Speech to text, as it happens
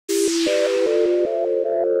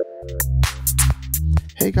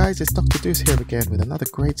Hey guys, it's Dr. Deuce here again with another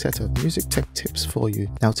great set of music tech tips for you.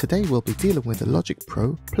 Now today we'll be dealing with the Logic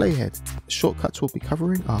Pro Playhead. The shortcuts we'll be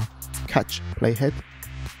covering are Catch Playhead,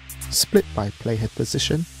 Split by Playhead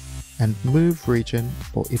Position, and Move Region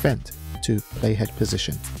or Event to Playhead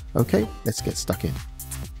Position. Okay, let's get stuck in.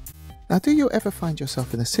 Now do you ever find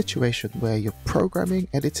yourself in a situation where you're programming,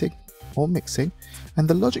 editing, or mixing, and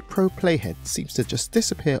the Logic Pro Playhead seems to just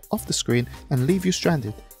disappear off the screen and leave you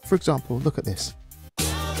stranded? For example, look at this.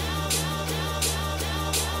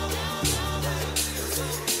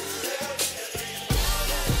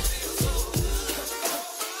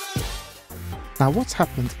 Now what's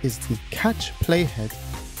happened is the Catch Playhead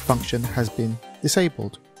function has been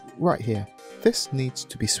disabled right here. This needs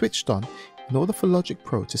to be switched on in order for Logic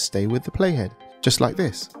Pro to stay with the Playhead, just like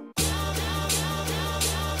this.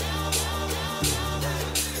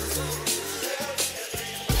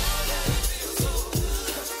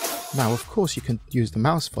 Now of course you can use the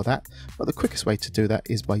mouse for that, but the quickest way to do that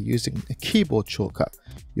is by using a keyboard shortcut.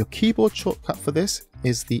 Your keyboard shortcut for this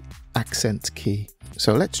is the accent key.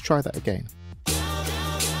 So let's try that again.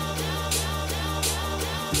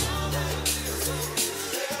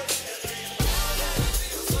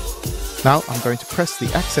 Now I'm going to press the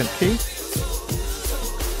accent key.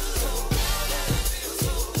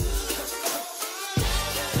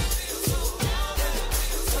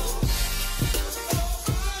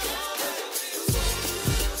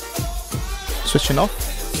 Switching off.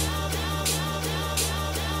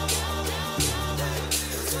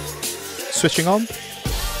 Switching on.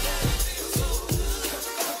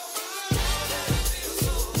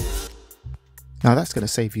 Now that's going to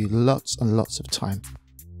save you lots and lots of time.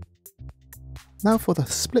 Now for the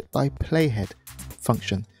Split by Playhead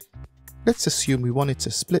function. Let's assume we wanted to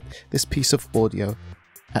split this piece of audio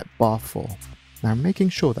at bar 4. Now making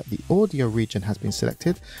sure that the audio region has been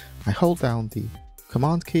selected, I hold down the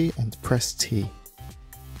Command key and press T.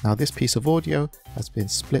 Now this piece of audio has been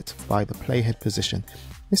split by the Playhead position.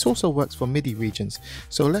 This also works for MIDI regions,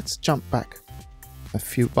 so let's jump back a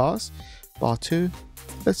few bars. Bar 2,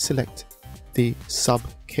 let's select the sub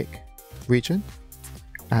kick region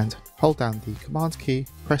and hold down the Command key,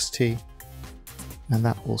 press T, and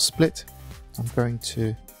that will split. I'm going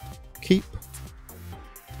to keep.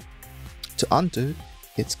 To undo,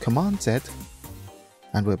 it's Command Z,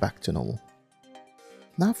 and we're back to normal.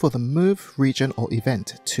 Now for the Move Region or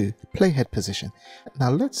Event to Playhead Position. Now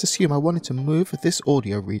let's assume I wanted to move this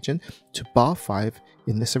audio region to bar 5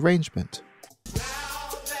 in this arrangement.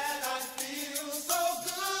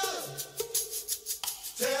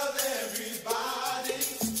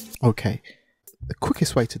 Okay, the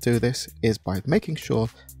quickest way to do this is by making sure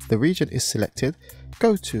the region is selected.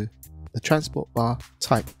 Go to the transport bar,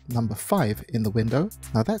 type number 5 in the window.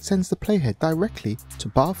 Now that sends the Playhead directly to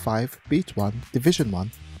bar 5, beat 1, division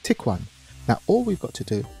 1, tick 1. Now all we've got to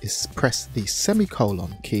do is press the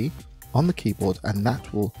semicolon key on the keyboard and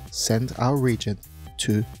that will send our region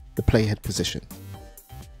to the Playhead position.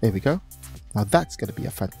 There we go. Now that's going to be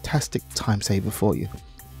a fantastic time saver for you.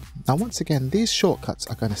 Now once again, these shortcuts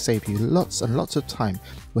are going to save you lots and lots of time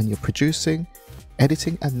when you're producing,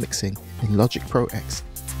 editing and mixing in Logic Pro X.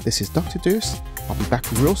 This is Dr. Deuce. I'll be back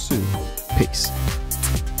real soon. Peace.